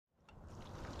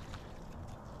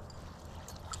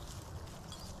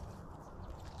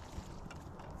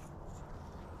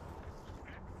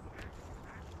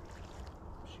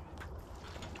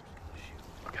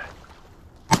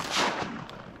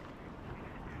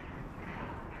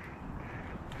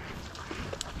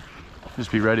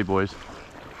Just be ready, boys.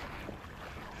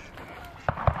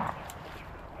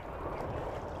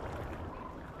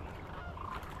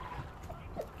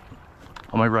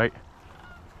 On my right.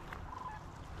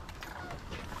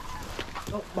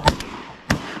 Oh,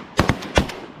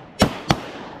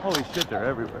 holy shit, they're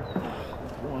everywhere.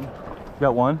 One. You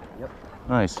got one? Yep.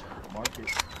 Nice. Mark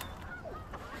it.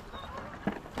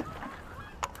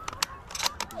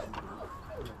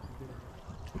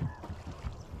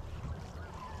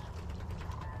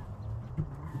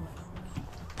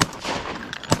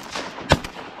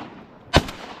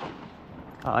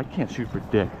 Oh, I can't shoot for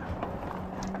dick.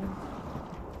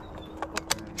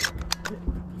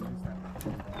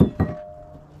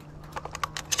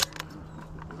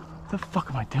 What the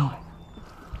fuck am I doing?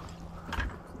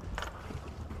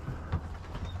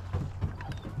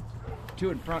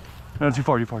 Two in front. No, too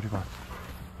far, too far, too far.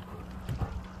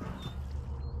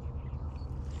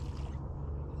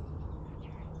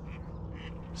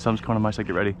 Some's coming on my side,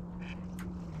 get ready.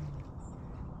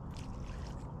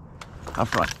 Out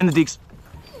front, in the deeks.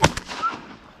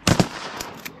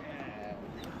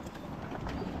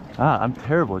 Ah, I'm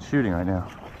terrible at shooting right now.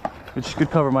 Good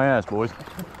cover my ass, boys.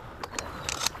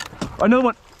 Another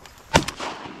one.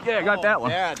 Yeah, I got that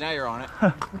one. Yeah, now you're on it.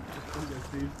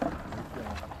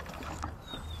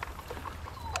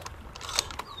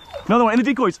 Another one in the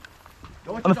decoys.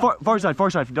 On the far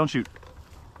side, don't shoot.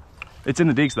 It's in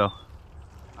the deeks though.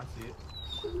 I see it.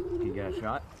 Can you get a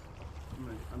shot?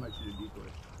 I might shoot a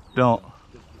decoy. Don't.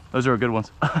 Those are good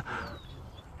ones.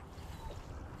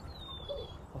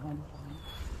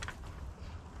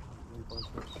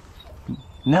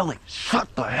 Nelly, shut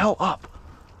the hell up.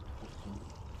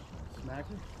 Smack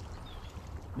her?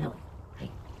 Nelly,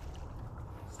 hey.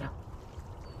 Stop.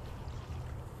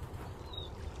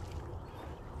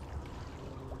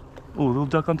 Oh, little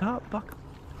duck on top, buck.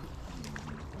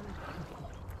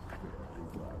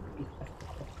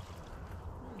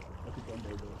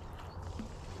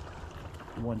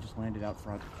 One just landed out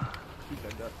front.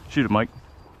 Shoot it, Mike.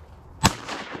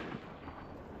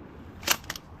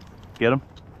 Get him.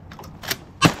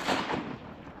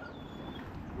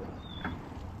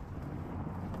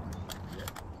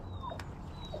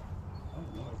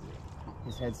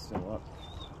 His head's still up.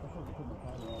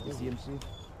 You see him, see?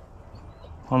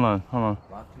 Hold on, hold on.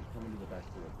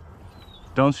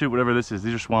 Don't shoot whatever this is.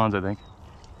 These are swans, I think.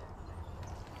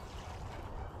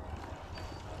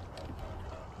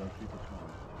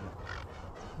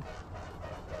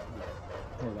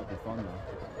 Oh, that'd be fun though.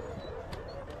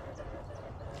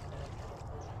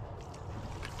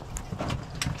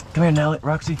 Come here, Nelly.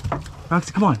 Roxy.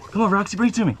 Roxy, come on. Come on, Roxy. Bring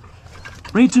it to me.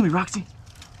 Bring it to me, Roxy.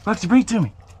 Roxy, bring it to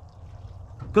me.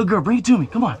 Good girl, bring it to me.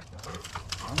 Come on.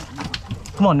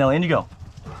 Come on, Nelly. In you go.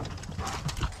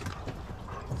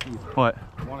 What?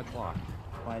 1 o'clock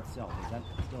by itself. Is that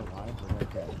still alive or right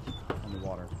there on the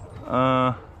water?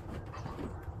 Oh.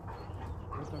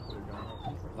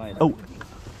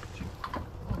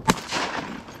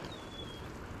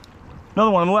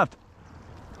 Another one on the left.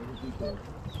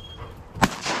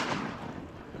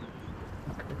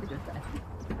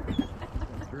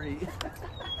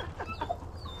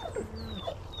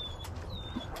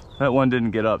 That one didn't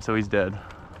get up, so he's dead.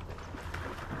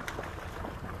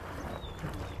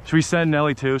 Should we send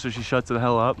Nelly too, so she shuts the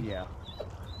hell up? Yeah.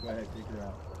 Go ahead, take her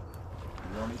out.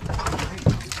 You want me?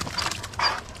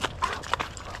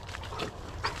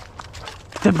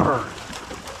 The bird.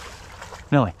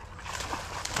 Nelly.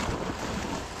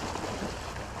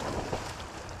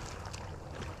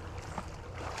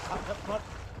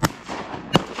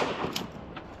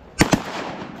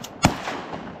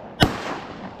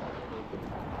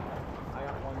 I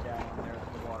got one down there in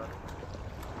the water.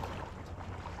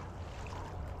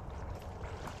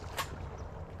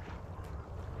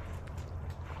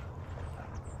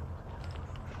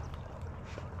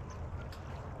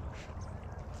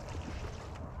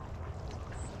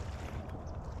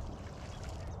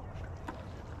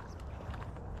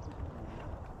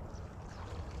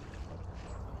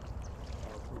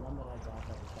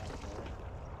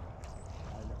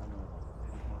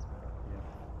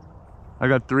 I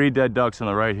got 3 dead ducks on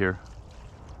the right here.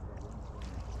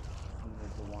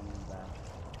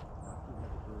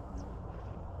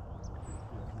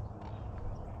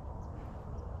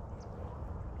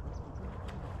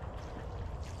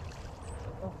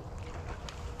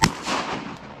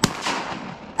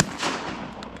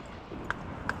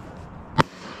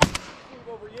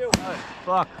 Over you.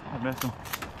 Fuck, I missed him.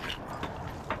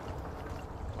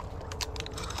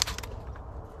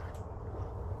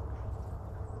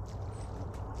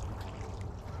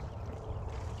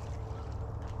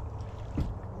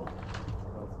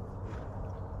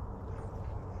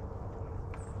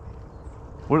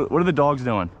 What are the dogs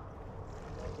doing?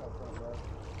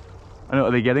 I know,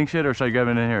 are they getting shit or should I grab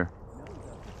it in here?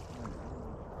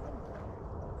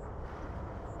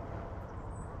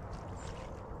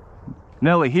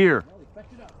 Nelly, here.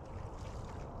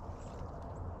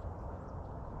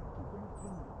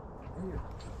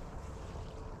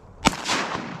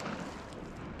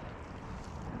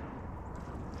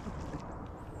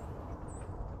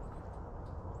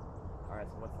 Alright,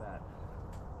 so what's that?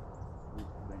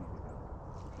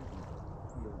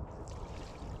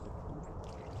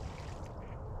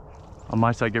 On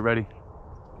my side, get ready. Get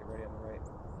ready on the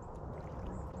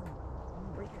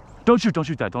right. Don't shoot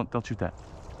that. Don't shoot that.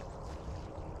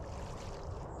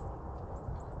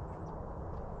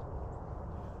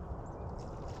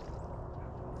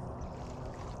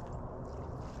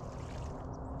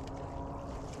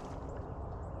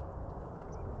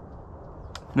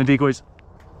 No decoys.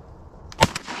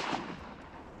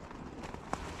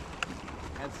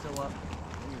 Head's still up.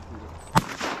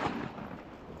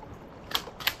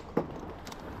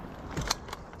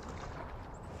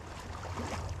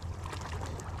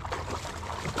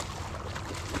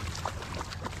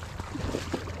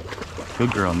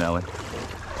 Good girl, Nelly.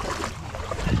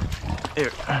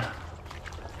 Here.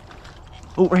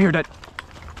 Oh, right here, Dad.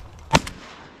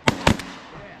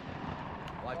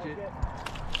 Watch it.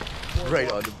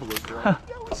 Right on the blue one.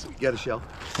 You got a shell?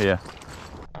 Yeah.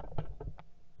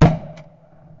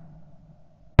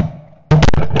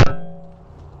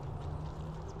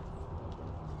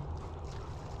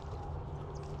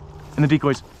 And the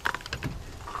decoys.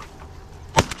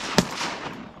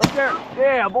 Up there.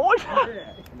 Yeah, boy.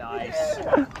 Nice.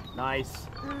 Nice.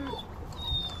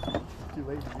 Too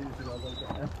late to do this like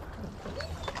that.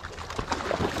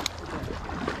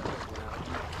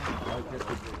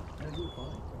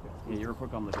 Yeah, you were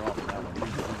quick on the draw for that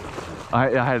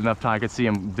one. I had enough time. I could see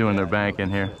them doing their bank in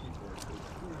here.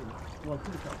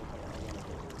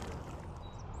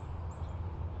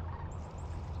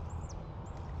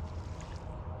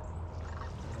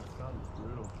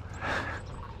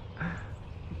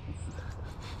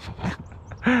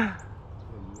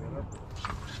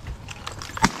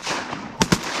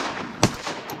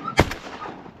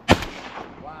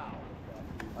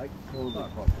 I totally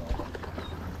fucked up.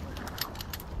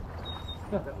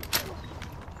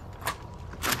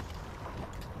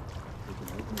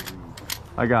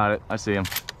 I got it. I see him.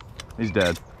 He's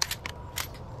dead.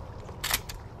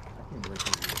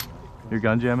 Your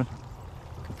gun jamming?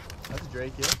 That's a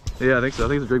Drake, yeah? Yeah, I think so. I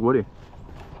think it's a Drake Woody.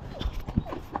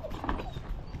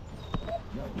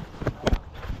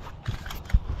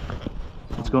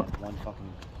 Let's go. One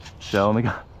fucking Shell in the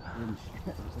gun.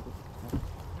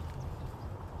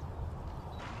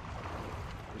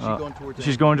 Is she going towards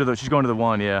She's going to the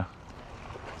one, yeah.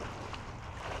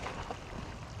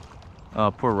 Oh,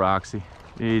 poor Roxy.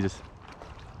 Jesus.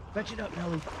 Fetch it up,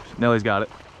 Nelly. Nellie's got it.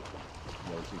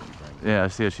 No, see if she brings it. Yeah, I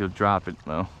see if she'll drop it.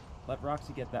 Well, Let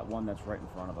Roxy get that one that's right in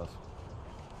front of us.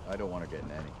 I don't want her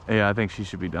getting any. yeah, I think she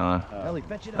should be done. Nelly,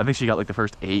 fetch it I up. think she got like the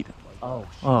first 8. Oh,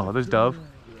 Oh, there's Dove.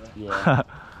 yeah.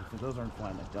 Those aren't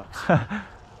flying like ducks.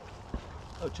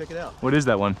 Oh, check it out. What is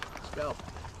that one? Scalp.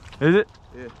 Is it?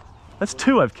 Yeah. That's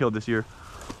 2 I've killed this year.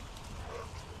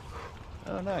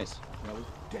 Oh, nice. Nelly.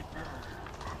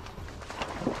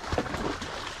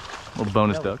 Little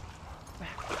bonus Nelly. duck.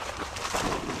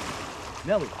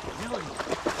 Nelly. Nelly.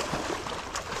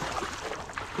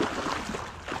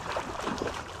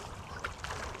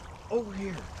 Over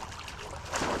here.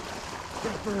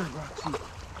 That bird, Roxy.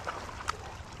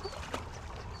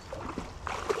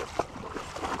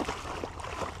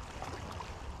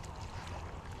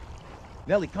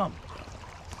 Nelly, come.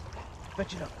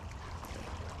 Fetch it up.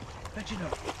 Fetch it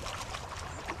up.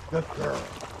 Good girl.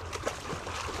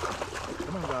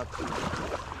 Come on, Roxy.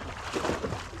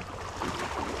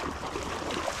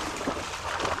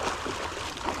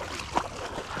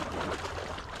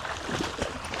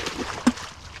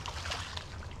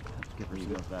 Get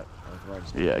rid of that.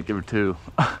 Yeah, give her 2.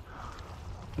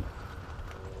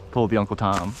 Pull the Uncle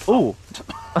Tom. Ooh!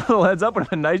 A little heads up would have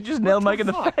been nice. Just nailed Mike in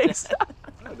the face.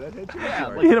 Oh, that hit you? Yeah,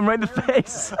 Sorry. You hit him right in the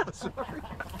face.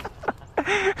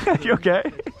 You okay?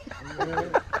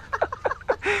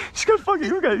 She's gonna fucking,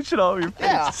 you got shit all over your face.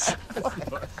 Yeah.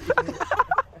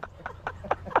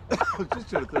 I was just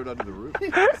trying to throw it under the roof.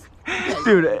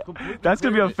 Dude, that's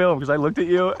gonna be on film because I looked at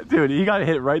you. Dude, he got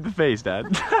hit right in the face, Dad.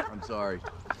 I'm sorry.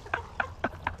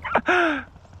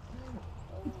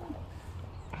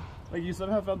 Like you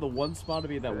somehow found the one spot of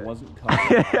me that wasn't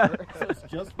covered. Yeah. So it's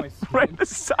just my skin. Right in the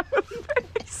side of the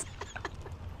face.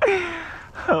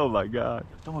 Oh my God.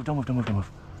 Don't move, don't move, don't move, don't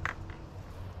move.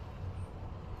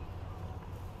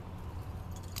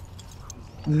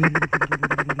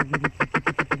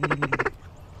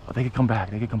 Oh, they could come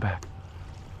back. They could come back.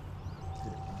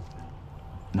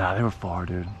 Nah, they were far,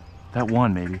 dude. That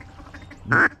one, maybe.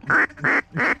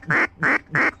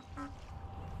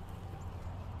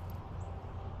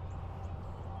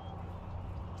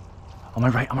 On my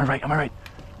right, on my right, on my right.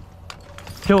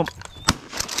 Kill him.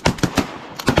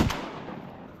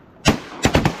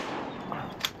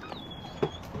 You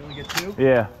only get 2?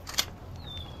 Yeah.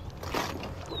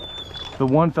 The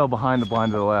one fell behind the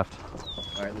blind to the left.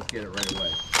 All right, let's get it right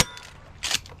away.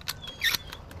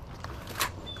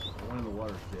 The one in the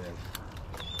water's dead.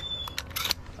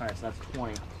 All right, so that's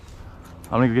 20.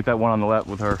 I'm gonna go get that one on the left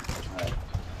with her.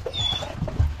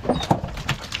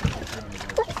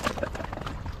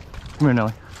 Come here,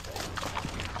 Nelly.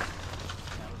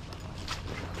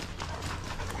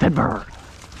 Dead bird.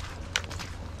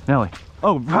 Nelly.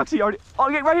 Oh, Roxy already. Oh,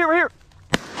 get right here, right here.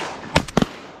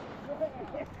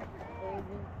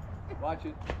 Watch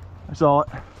it. I saw it.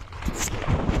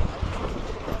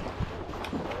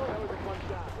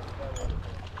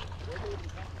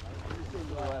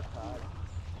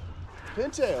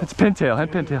 Pintail. It's pintail,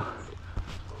 head pintail.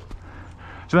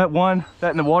 So that one,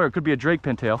 that in the water, could be a Drake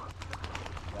pintail.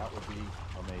 That would be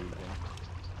amazing.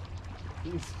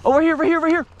 Oh, right here, right here,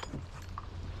 right here.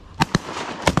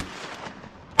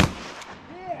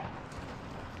 Yeah.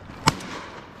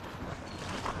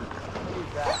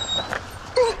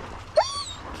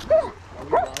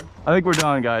 I think we're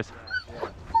done, guys.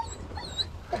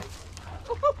 Got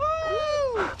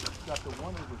the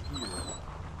one over here.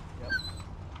 Yep.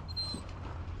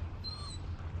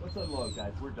 Let's unload,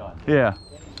 guys. We're done. Yeah.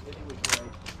 Eddie was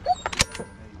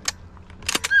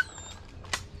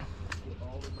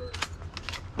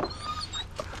right.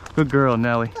 Good girl,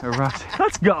 Nelly. Or Roxy.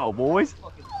 Let's go, boys.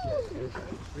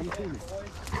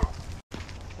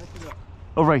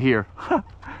 Oh, right here. Could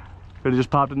have just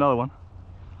popped another one.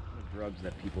 The drugs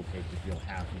that people take to feel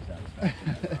happy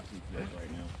satisfaction that Roxy feels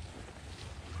right now.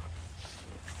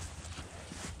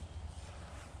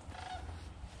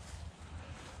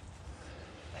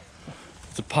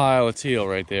 It's a pile of teal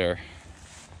right there.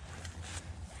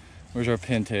 Where's our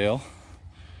pintail?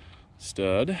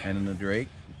 Stud. And in the Drake,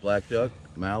 black duck,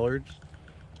 mallards,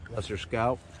 lesser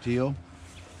scout, teal.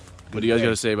 What do you guys got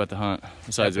to say about the hunt?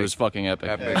 Besides, it was fucking epic.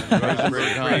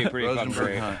 Rosenberg hunt. Pretty fucking Rosenberg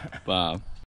great. hunt. Bob.